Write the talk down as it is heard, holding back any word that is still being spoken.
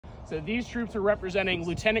So these troops are representing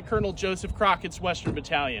Lieutenant Colonel Joseph Crockett's Western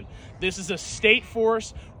Battalion. This is a state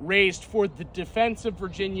force raised for the defense of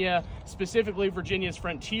Virginia, specifically Virginia's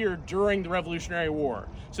frontier during the Revolutionary War.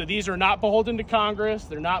 So these are not beholden to Congress.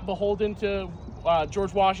 They're not beholden to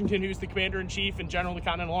George Washington, who's the commander-in-chief and general of the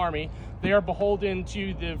Continental Army. They are beholden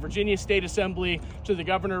to the Virginia State Assembly, to the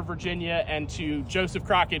governor of Virginia, and to Joseph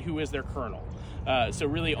Crockett, who is their colonel. So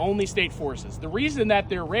really only state forces. The reason that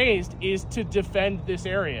they're raised is to defend this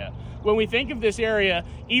area. When we think of this area,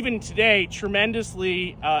 even today,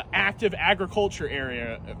 tremendously active agricultural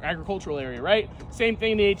area, right? Same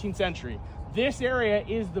thing in the 18th century. This area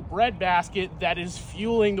is the breadbasket that is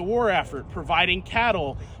fueling the war effort, providing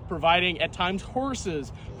cattle, providing at times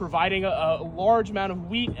horses, providing a large amount of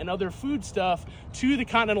wheat and other food stuff to the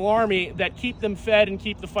Continental Army that keep them fed and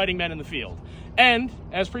keep the fighting men in the field. And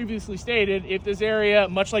as previously stated, if this area,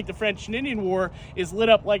 much like the French and Indian War, is lit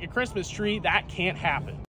up like a Christmas tree, that can't happen.